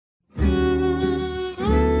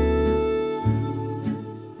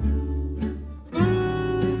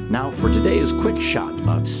for today's quick shot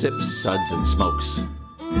of Sips, Suds, and Smokes.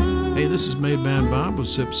 Hey, this is Made Man Bob with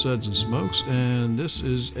Sips, Suds, and Smokes, and this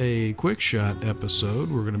is a quick shot episode.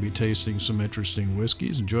 We're going to be tasting some interesting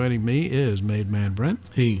whiskeys, and joining me is Made Man Brent.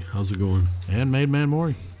 Hey, how's it going? And Made Man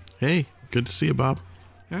Maury. Hey, good to see you, Bob.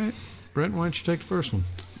 All right, Brent, why don't you take the first one?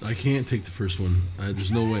 I can't take the first one. There's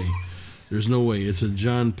no way. There's no way. It's a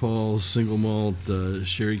John Paul single malt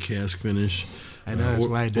sherry cask finish. I know, that's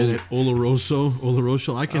why I did it.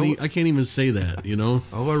 Oloroso. I can't even say that, you know.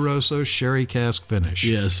 Oloroso Sherry Cask Finish.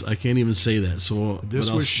 Yes, I can't even say that. So this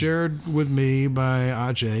was shared with me by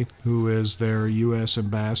Ajay, who is their U.S.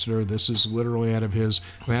 ambassador. This is literally out of his.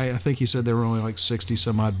 I think he said there were only like 60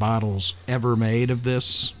 some odd bottles ever made of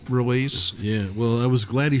this release. Yeah, well, I was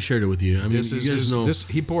glad he shared it with you. I mean, this is you guys know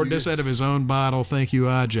he poured this out of his own bottle. Thank you,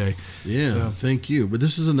 Ajay. Yeah, so. Thank you. But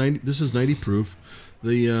this is 90 proof.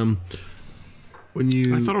 The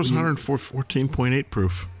I thought it was 114.8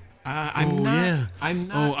 proof. I'm not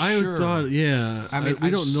sure. Thought, yeah. I mean, we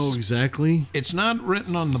don't know exactly. It's not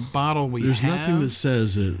written on the bottle There's nothing that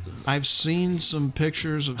says it. I've seen some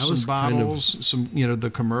pictures of some bottles,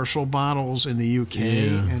 the commercial bottles in the UK,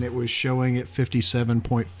 and it was showing it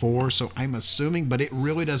 57.4. So I'm assuming, but it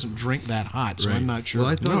really doesn't drink that hot, so I'm not sure.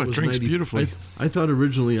 Well, I thought it drinks beautifully. I thought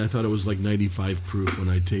originally it was like 95 proof when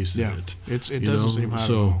I tasted it. It doesn't seem hot at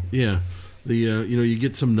all. Yeah. The you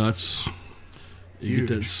get some nuts. You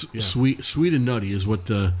get that sweet and nutty is what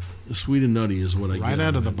I get. Right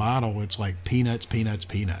out of the bottle, it's like peanuts.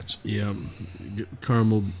 Yeah,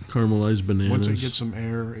 caramelized bananas. Once it gets some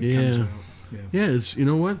air, it comes out. Yeah, it's you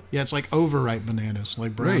know what? Yeah, it's like overripe bananas,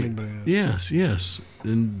 like browning bananas. Yes,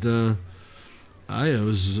 and I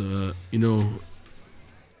was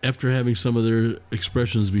after having some of their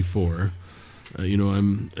expressions before,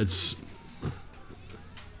 it's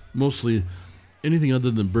mostly anything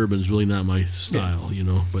other than bourbon is really not my style,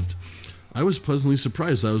 but I was pleasantly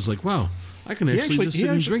surprised. I was like, wow, I can actually sit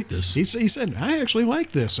and drink this. He said, I actually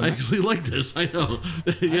like this. I know.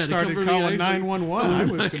 I started calling 911. I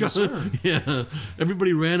was concerned. Yeah.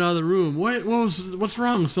 Everybody ran out of the room. What's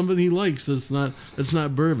wrong? Somebody he likes. It's not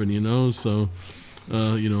bourbon, so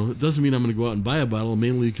it doesn't mean I'm going to go out and buy a bottle,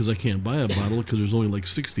 mainly because I can't buy a bottle because there's only like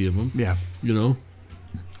 60 of them. Yeah.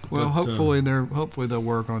 Well, But, hopefully they'll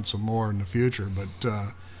work on some more in the future. But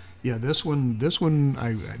this one.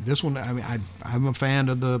 I mean, I'm a fan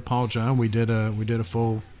of the Paul John. We did a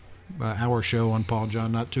full hour show on Paul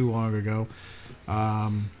John not too long ago.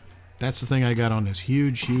 That's the thing I got on this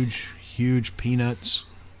huge peanuts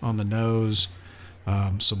on the nose,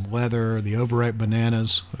 some leather, the overripe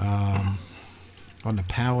bananas. On the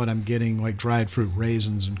palate, I'm getting like dried fruit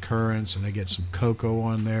raisins and currants, and I get some cocoa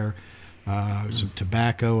on there. Some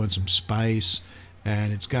tobacco and some spice,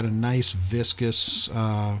 and it's got a nice viscous,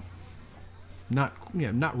 not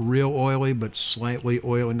real oily, but slightly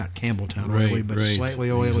oily, not Campbelltown oily, but slightly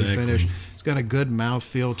oily finish. It's got a good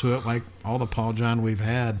mouthfeel to it, like all the Paul John we've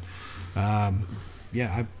had. I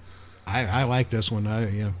like this one.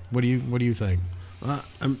 What do you think?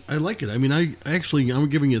 I like it. I mean, I'm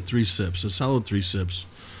giving it 3 sips, a solid 3 sips.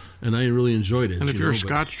 And I really enjoyed it. And if you're a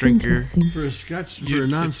Scotch drinker, for a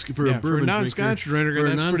non-Scotch drinker,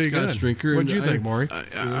 that's pretty good. Drinker, what do you think, Maury?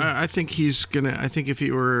 I think he's gonna. I think if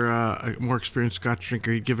he were a more experienced Scotch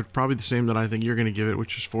drinker, he'd give it probably the same that I think you're going to give it,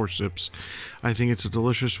 which is 4 sips. I think it's a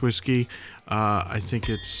delicious whiskey. I think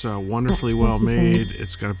it's wonderfully well made.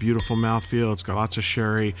 It's got a beautiful mouthfeel. It's got lots of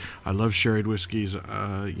sherry. I love sherried whiskeys.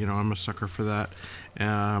 I'm a sucker for that.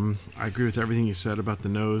 I agree with everything you said about the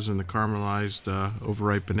nose and the caramelized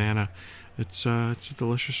overripe banana. It's a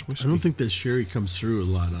delicious whiskey. I don't think that sherry comes through a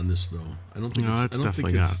lot on this, though. I don't think. No, it's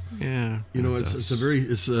definitely not. Yeah, it's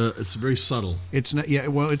very subtle. It's not. Yeah,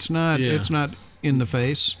 well, it's not. Yeah. It's not in the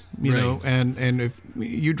face, you know. And if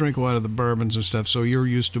you drink a lot of the bourbons and stuff, so you're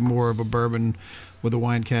used to more of a bourbon with a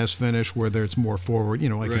wine cask finish, where it's more forward,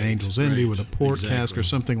 like an Angel's Envy with a port cask or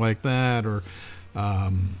something like that, or.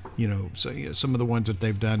 Some of the ones that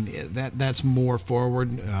they've done, that's more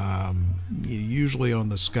forward. Usually on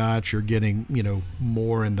the Scotch, you're getting,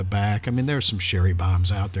 more in the back. I mean, there's some sherry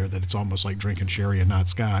bombs out there that it's almost like drinking sherry and not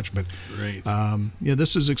Scotch. But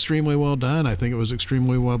this is extremely well done. I think it was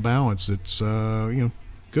extremely well balanced. It's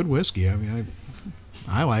good whiskey. I mean,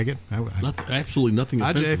 I like it. Absolutely nothing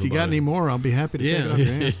offensive Ajay, if you got any more, I'll be happy to take it off your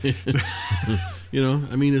hands.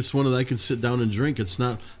 I mean, it's one that I could sit down and drink. It's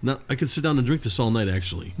not. I could sit down and drink this all night,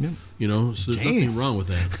 actually. Yeah. So there's nothing wrong with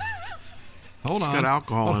that. Hold on. It's got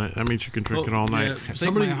alcohol in it. That means you can drink it all night. Yeah.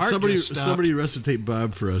 Somebody recitate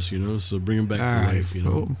Bob for us, so bring him back to life,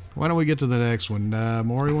 Why don't we get to the next one?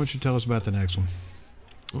 Maury, why don't you tell us about the next one?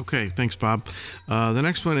 Okay, thanks, Bob. The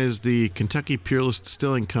next one is the Kentucky Peerless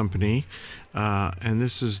Distilling Company, and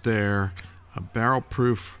this is their barrel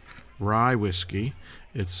proof rye whiskey.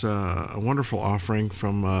 It's a wonderful offering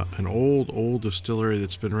from an old distillery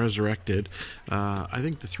that's been resurrected. I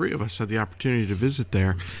think the three of us had the opportunity to visit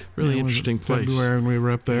there. Really It was interesting place. February, and we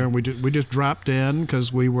were up there, and we just dropped in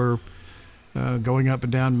because we were going up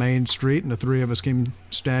and down Main Street, and the three of us came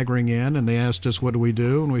staggering in, and they asked us, what do we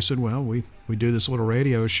do? And we said, well, we do this little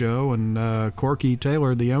radio show, and Corky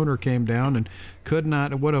Taylor, the owner, came down and could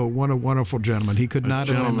not, what a wonderful gentleman. He could not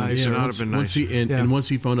have been gentleman, nicer. yeah, not have been Once nicer. and once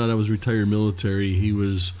he found out I was retired military, he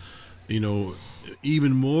was,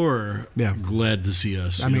 even more glad to see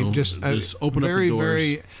us. I mean, just open very, up the doors.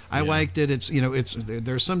 very. I liked it. It's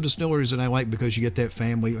there's some distilleries that I like because you get that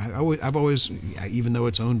family. I've always, even though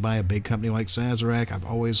it's owned by a big company like Sazerac, I've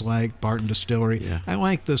always liked Barton Distillery. Yeah. I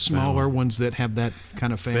like the smaller ones that have that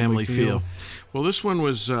kind of family feel. Well, this one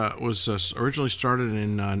was originally started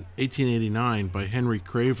in 1889 by Henry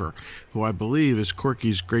Craver, who I believe is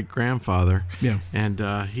Corky's great-grandfather. Yeah. And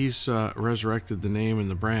he's resurrected the name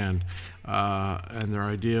and the brand. And their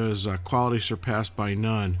idea is quality surpassed by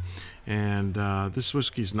none. And this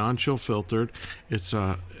whiskey's non-chill filtered. It's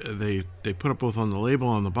they put up both on the label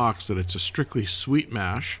and on the box that it's a strictly sweet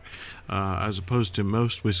mash, as opposed to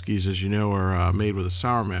most whiskeys, as you know, are made with a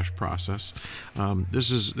sour mash process.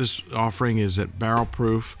 This offering is at barrel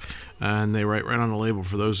proof, and they write right on the label,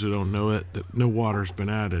 for those who don't know it, that no water's been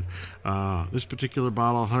added. This particular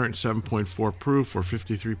bottle, 107.4 proof or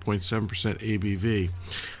 53.7% ABV.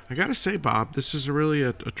 I got to say, Bob, this is really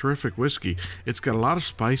a terrific whiskey. It's got a lot of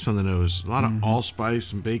spice on the nose, a lot of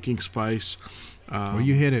allspice and baking spice. Well,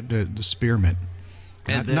 you hit it, the spearmint.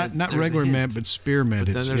 And Not there's regular a hint. mint, but spearmint.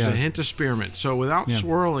 But then there's a hint of spearmint. So without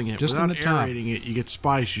swirling it, Just in without the top. aerating it, you get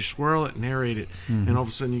spice. You swirl it and aerate it, and all of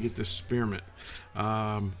a sudden you get this spearmint.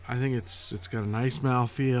 I think it's got a nice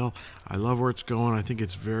mouthfeel. I love where it's going. I think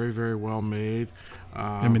it's very, very well made.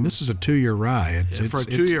 I mean, this is a 2-year rye. For a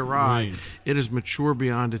 2-year rye, it is mature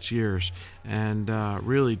beyond its years, and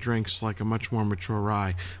really drinks like a much more mature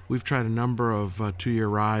rye. We've tried a number of 2-year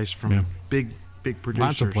ryes from big producers.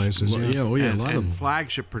 Lots of places. Well, a lot and of them.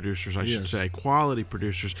 flagship producers, I should Yes. say, quality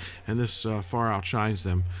producers, and this far outshines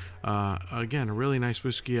them. Again, a really nice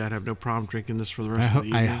whiskey. I'd have no problem drinking this for the rest of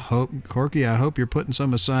the I evening. hope, Corky, I hope you're putting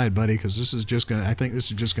some aside, buddy, because this is just gonna. I think this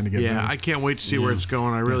is just gonna get Yeah, better. I can't wait to see where it's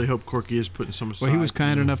going. I really hope Corky is putting some aside. Well, he was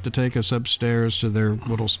kind enough to take us upstairs to their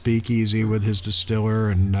little speakeasy with his distiller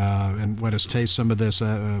and let us taste some of this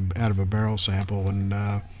out of a barrel sample. And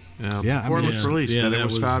before it was released, and it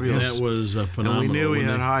was fabulous. That was phenomenal. And we knew we when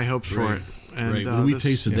had they- high hopes for it. And right. When we this-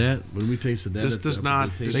 tasted that, This does not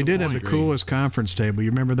they did have the disappoint. coolest conference table. You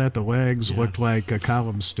remember that? The legs looked Yes. like a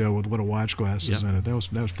column still with little watch glasses in it. That was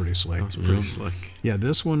pretty slick. That was pretty slick. Yeah,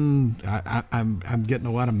 this one I'm getting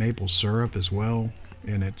a lot of maple syrup as well,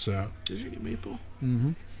 and it's Did you get maple?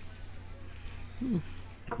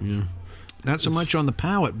 Yeah. not so much on the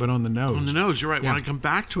palate, but on the nose. On the nose, you're right. Yeah. When I come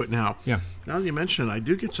back to it now, Yeah. now that you mention it, I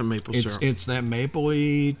do get some maple It's syrup. it's that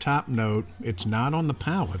mapley top note. It's not on the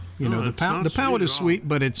palate. You No, know, the it's not the palate sweet is at all. sweet,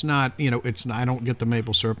 but it's not. You know, it's. I don't get the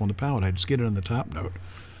maple syrup on the palate. I just get it on the top note.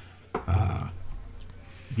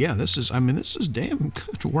 Yeah, this is. I mean, this is damn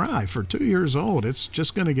good rye for 2 years old. It's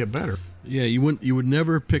just going to get better. Yeah, you would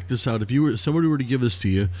never pick this out if somebody were to give this to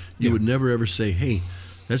you. You would never ever say, "Hey,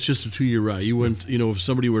 that's just a 2-year rye." You wouldn't, if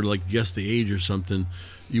somebody were to like guess the age or something,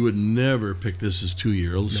 you would never pick this as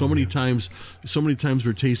 2-year. So many times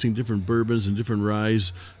we're tasting different bourbons and different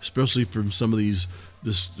ryes, especially from some of these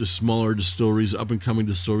the smaller distilleries, up and coming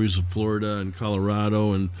distilleries of Florida and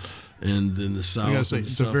Colorado and in the South. I gotta say, and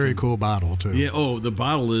it's a stuff. very cool bottle too. Yeah. Oh, the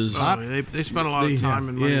bottle is. They spent a lot of time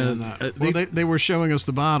and money on that. Well, they were showing us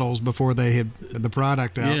the bottles before they had the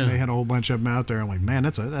product out. Yeah. And they had a whole bunch of them out there. I'm like, man,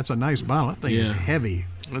 that's a nice bottle. That thing is Yeah. heavy.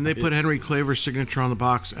 And they put Henry Claver's signature on the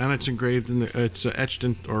box, and it's engraved it's etched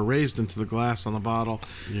in or raised into the glass on the bottle.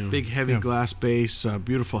 Big heavy glass base,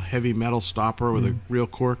 beautiful heavy metal stopper with a real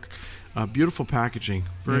cork. Beautiful packaging.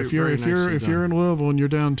 Very, if you're very if you're nicely if you're done. in Louisville and you're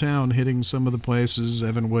downtown hitting some of the places,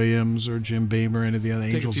 Evan Williams or Jim Beamer, any of the other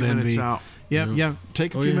Take a Angels few Envy. minutes out. Yeah.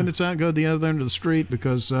 Take a Oh, few yeah. minutes out, and go to the other end of the street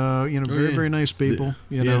because very yeah. very nice people.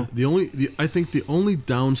 I think the only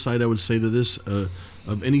downside I would say to this of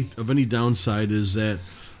any downside is that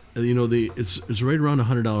it's right around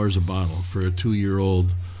 $100 a bottle for a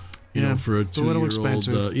 2-year-old. For a 2-year-old. it's a little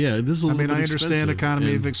expensive. This is a I little mean, bit I understand expensive.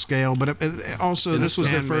 economy And- of scale, but also And this it's was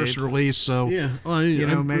their handmade. first release, so Yeah, well,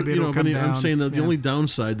 maybe it'll come but down. I'm saying that the Yeah. only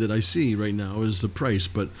downside that I see right now is the price,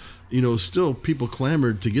 but still people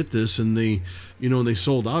clamored to get this, and they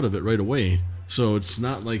sold out of it right away. So it's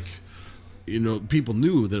not like people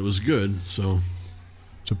knew that it was good. So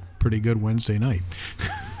It's a pretty good Wednesday night.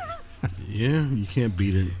 yeah, you can't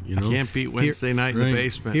beat it. Can't beat Wednesday night in right. the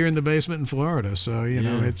basement. Here in the basement in Florida, so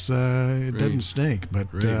Yeah. it's it doesn't stink. But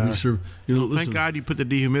Right. Listen, Thank God you put the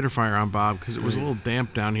dehumidifier on, Bob, because it was a little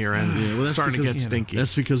damp down here and well, that's starting to because, get stinky.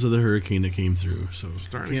 That's because of the hurricane that came through. So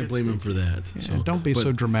Starting to can't get blame him for that. yeah, So don't be but,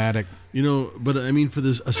 so dramatic. But I mean, for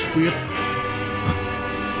this, we have.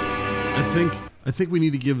 I think we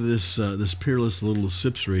need to give this Peerless a little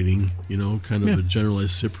sips rating. Kind of a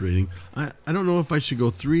generalized sip rating. I don't know if I should go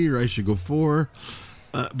 3 or I should go 4.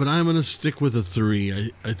 But I'm going to stick with a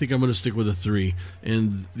 3. I think I'm going to stick with a 3.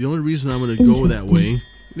 And the only reason I'm going to go that way,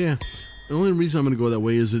 the only reason I'm going to go that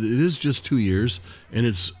way is that it is just 2 years, and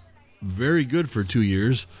it's very good for 2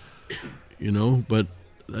 years, But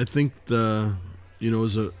I think I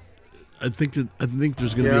think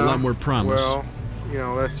there's going to be a lot more promise. Well,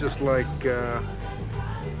 that's just like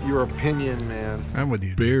your opinion, man. I'm with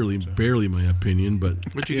you. Barely my opinion, but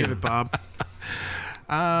What'd you give it, Bob?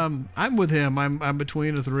 I'm with him. I'm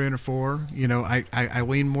between a 3 and a 4. I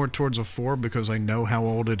lean more towards a 4 because I know how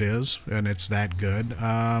old it is, and it's that good.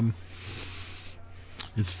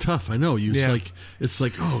 it's tough. I know you. Yeah. It's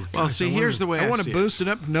like oh. Well, gosh, see, here's the way I want see to it. boost it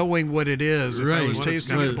up, knowing what it is. If I Right. was What it's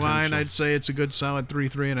tasting got it blind, potential. I'd say it's a good solid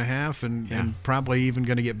 3.5, and probably even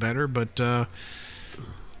going to get better. But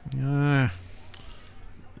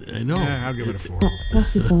I know. yeah, I'll give it a 4.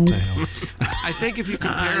 Specified. The hell. I think if you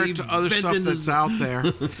compare it to other bent stuff in the- that's out there,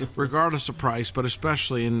 regardless of price, but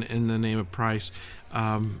especially in the name of price,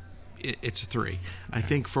 it's a 3. I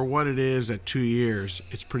think for what it is at 2 years,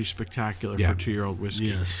 it's pretty spectacular Yeah. for a 2-year-old whiskey.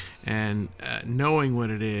 Yes. And knowing what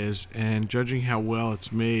it is and judging how well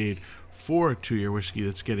it's made for a 2-year whiskey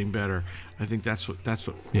that's getting better, I think that's what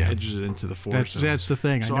Yeah. edges it into the 4. That's the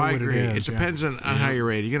thing. So I know I what agree. it is. It depends on how you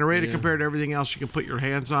rate it. You're going to rate it Yeah. compared to everything else you can put your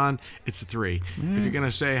hands on, it's a 3. If you're going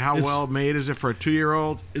to say how well made is it for a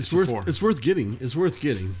 2-year-old, It's a worth 4. it's worth getting. It's worth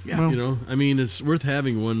getting. Yeah. Well- I mean, it's worth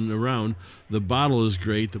having one around. The bottle is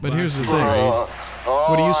great. But here's the box thing. is great.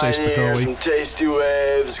 What do you say, I hear Spicoli? some tasty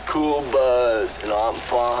waves, cool buzz, and I'm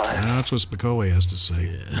fine. That's what Spicoli has to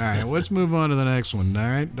say. All right, let's move on to the next one. All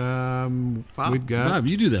right, we've got. Bob,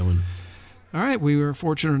 you do that one. All right, we were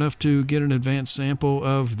fortunate enough to get an advanced sample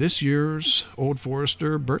of this year's Old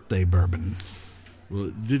Forester birthday bourbon. Well,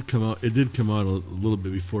 it did come out. It did come out a little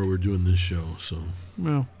bit before we're doing this show. So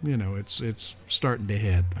Well, it's starting to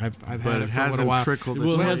hit. I've had but it it for a little hasn't while. trickled well,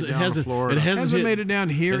 its it way hasn't. It down to hasn't. Florida. It Hasn't hit, made it down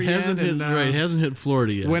here it yet. hasn't hit. and, Right, it hasn't hit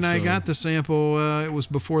Florida yet. When I so- got the sample, it was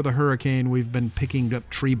before the hurricane. We've been picking up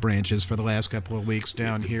tree branches for the last couple of weeks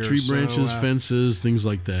down here. tree so, branches, fences, things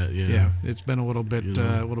like that. Yeah. Yeah, it's been a little bit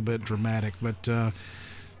dramatic, but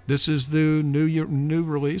this is the new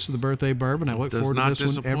release of the birthday bourbon. I look Does forward to not this one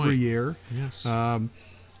disappoint. every year. Yes.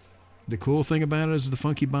 The cool thing about it is the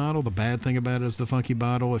funky bottle. The bad thing about it is the funky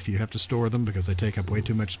bottle. If you have to store them because they take up way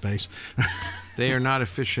too much space. They are not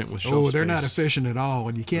efficient with shelf Oh, they're space. not efficient at all,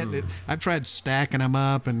 and you can't. I've tried stacking them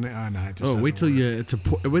up, and no, it just Oh, wait till doesn't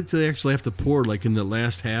work. wait till you actually have to pour like in the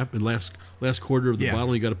last half and last quarter of the Yeah.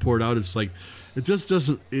 bottle. You got to pour it out. It's like it just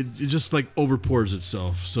doesn't. It just like overpours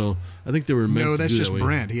itself. So I think they were meant. No, to that's do just that way.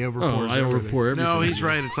 Brent. He overpours Oh, I everything. overpour everything. No, he's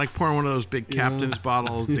right. It's like pouring one of those big captain's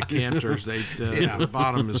bottle decanters. The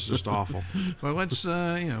bottom is just awful. Well, let's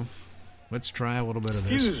let's try a little bit of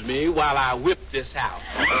this. Excuse me while I whip this out.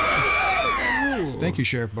 Thank you,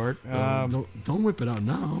 Sheriff Bart. Don't whip it out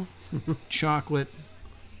now. Chocolate,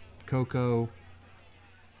 cocoa,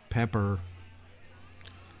 pepper.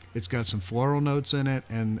 It's got some floral notes in it,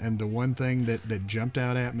 and the one thing that jumped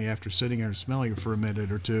out at me after sitting there and smelling it for a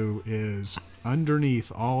minute or two is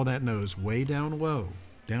underneath all that nose, way down low,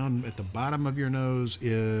 down at the bottom of your nose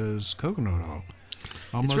is coconut oil.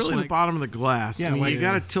 Almost It's really like, the bottom of the glass. Yeah, I mean, like- you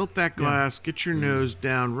got to tilt that glass, get your nose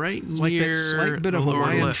down right like near that slight bit the of lower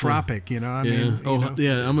Hawaiian lip. tropic, I Yeah. mean,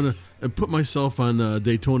 Yeah. I'm gonna put myself on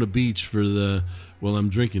Daytona Beach for while I'm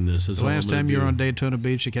drinking this. That's The all last I'm gonna time you were do. on Daytona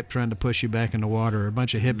Beach, they kept trying to push you back in the water. A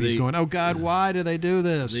bunch of hippies They- going, "Oh God, why do they do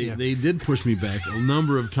this?" They, Yeah. they did push me back a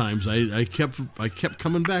number of times. I kept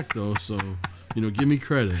coming back though. So give me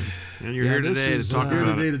credit. And you're Yeah, here this today is, to talk I'm here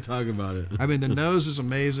about today it. to talk about it. I mean, the nose is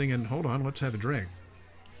amazing, and hold on, let's have a drink.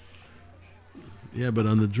 Yeah, but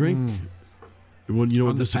on the drink, when On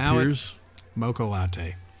what the palate? disappears. Mocha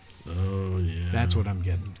latte. Oh yeah. That's what I'm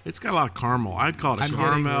getting. It's got a lot of caramel. I'd call it a I'm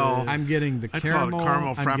caramel. I'm getting the I'd call it a caramel.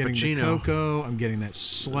 caramel I'm getting the frappuccino. cocoa. I'm getting that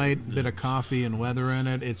slight bit of coffee and leather in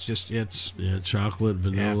it. It's Yeah, chocolate,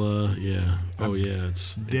 vanilla. Yeah. Oh yeah.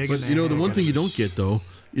 It's digging But that the one heck thing you out of don't get though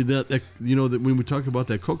that when we talk about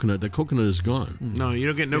that coconut is gone. No, you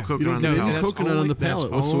don't get no coconut on get the any palate. coconut on the palate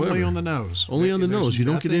whatsoever. Only on the nose. Only on the There's nose. You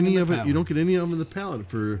don't get nothing any in of the it. You palate. don't get any of them in the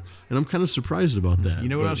palate and I'm kind of surprised about that. You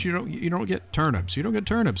know what but else you don't get? Turnips. You don't get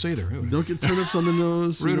turnips either. You don't get turnips on the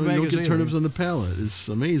nose. You don't Rutabagas get either. turnips on the palate. It's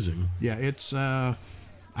amazing. Yeah, it's.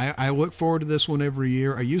 I look forward to this one every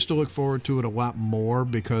year. I used to look forward to it a lot more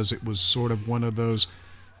because it was sort of one of those.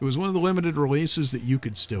 It was one of the limited releases that you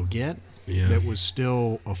could still get. Yeah. That was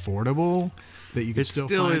still affordable. That you could It still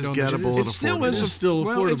still find is on gettable the, and it still affordable. is It's still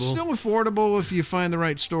well, it's affordable. still affordable if you find the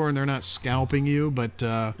right store and they're not scalping you. But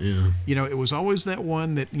Yeah. it was always that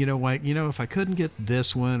one that if I couldn't get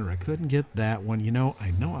this one or I couldn't get that one,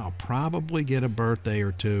 I know I'll probably get a birthday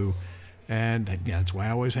or two, and that's why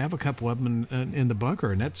I always have a couple of them in the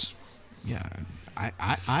bunker. And that's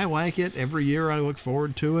I like it every year. I look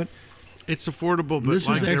forward to it. It's affordable, but This is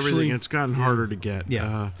like actually- everything, it's gotten harder to get.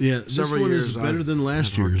 Yeah. This several one years is better I've than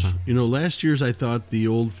last had a hard year's. time. Last year's I thought the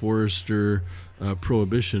Old Forester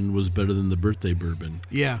Prohibition was better than the birthday bourbon.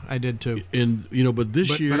 Yeah, I did too. And but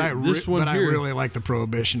this year, this one I here, really like the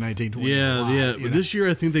Prohibition 1920. yeah, a lot, yeah. you But know. this year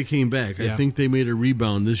I think they came back. Yeah. I think they made a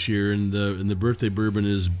rebound this year, and the birthday bourbon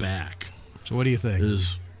is back. So what do you think?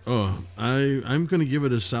 I'm going to give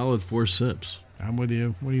it a solid 4 sips. I'm with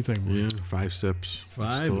you. What do you think? Yeah, 5 sips.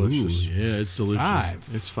 5. It's delicious. Ooh, yeah, it's delicious. 5.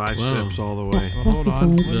 It's 5 Wow. sips all the way. Well, hold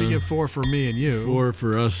on. Let me get 4 for me and you. 4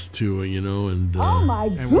 for us too, and Oh my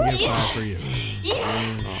And we'll get goodness! 5 for you.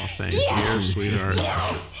 Oh, thank you,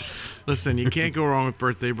 sweetheart. Listen, you can't go wrong with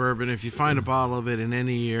birthday bourbon. If you find a bottle of it in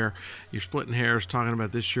any year, you're splitting hairs talking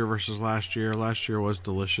about this year versus last year. Last year was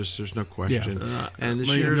delicious. There's no question. And this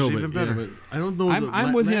year is even better. but I don't know.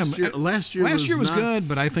 I'm with him. Last year was not- good,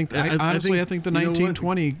 but I think honestly, I think the you know what?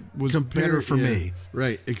 1920 was better for me.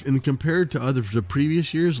 Right, and compared to the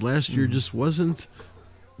previous years, last year Mm-hmm. just wasn't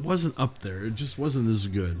up there. It just wasn't as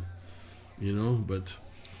good, But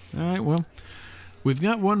All right, well, we've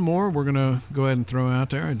got one more we're going to go ahead and throw out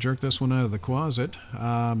there. I jerked this one out of the closet.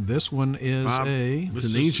 This one is Bob, It's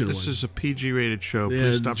an ancient This one. is a PG-rated show. Please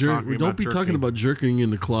yeah, stop talking don't about be talking jerking. about jerking in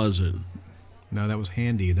the closet. No, that was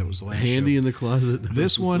Handy. That was the last Handy show. in the closet.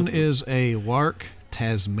 This one is a Lark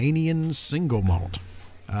Tasmanian single malt.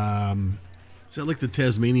 Is that like the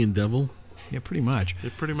Tasmanian devil? Yeah, pretty much.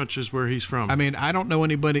 It pretty much is where he's from. I mean, I don't know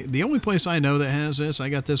anybody. The only place I know that has this, I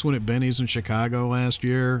got this one at Benny's in Chicago last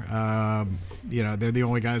year. They're the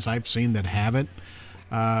only guys I've seen that have it.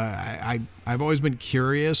 I've always been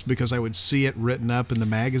curious because I would see it written up in the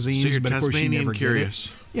magazines, So you're but of course you Tasmanian never curious.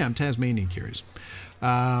 get it. Yeah, I'm Tasmanian curious.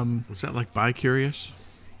 Was that like bi-curious?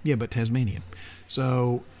 Yeah, but Tasmanian.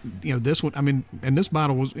 So, this one, I mean, and this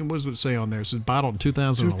bottle was, what does it say on there? It says bottled in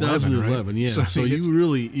 2011, 2011, right? yeah. So it's-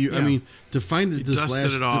 I yeah. mean, to find it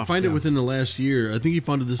dusted it within the last year. I think you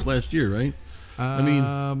found it this last year, right? last I mean,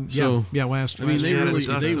 last they year. Had it really-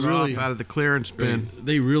 dusted really- off out of the clearance bin.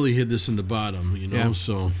 They really hid this in the bottom, Yeah.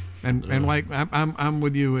 So And like I'm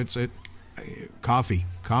with you. It's coffee.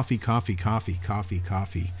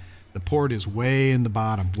 The port is way in the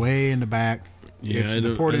bottom, way in the back. Yeah,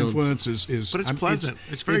 The port influence is. But it's pleasant.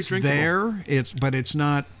 It's very drinkable. there. But it's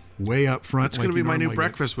not way up front. That's going to be my new normally get.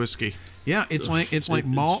 breakfast whiskey. Yeah, it's like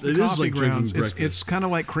malt it and is coffee like drinking grounds. It's breakfast. kind of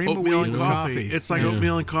like cream of Oatmeal wheat and and coffee. It's like Yeah.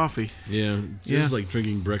 oatmeal and coffee. yeah, Yeah. it's like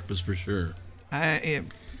drinking breakfast for sure.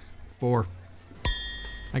 4.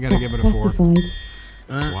 I got to give it a 4. Classified.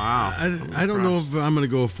 Wow. I don't know if I'm going to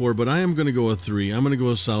go a 4, but I am going to go a 3. I'm going to go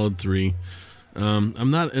a solid 3.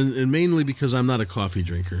 I'm not, and mainly because I'm not a coffee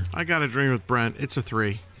drinker. I got to drink with Brent. It's a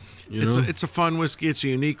 3. You know? It's a fun whiskey. It's a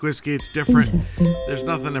unique whiskey. It's different. Interesting. There's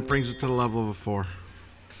nothing that brings it to the level of a 4.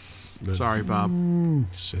 But- Sorry, Bob.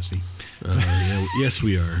 Sissy. Yeah, yes,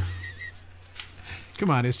 we are. Come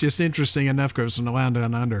on, it's just interesting enough because it's allowed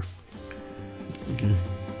down under. Okay.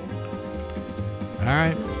 All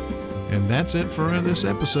right. And that's it for this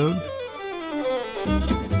episode.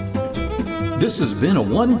 This has been a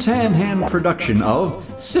One Tan Hand production of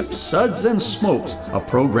Sips, Suds, and Smokes, a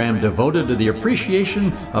program devoted to the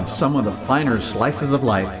appreciation of some of the finer slices of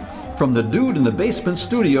life. From the Dude in the Basement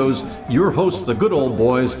Studios, your hosts, the Good Old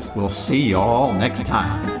Boys, will see y'all next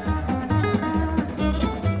time.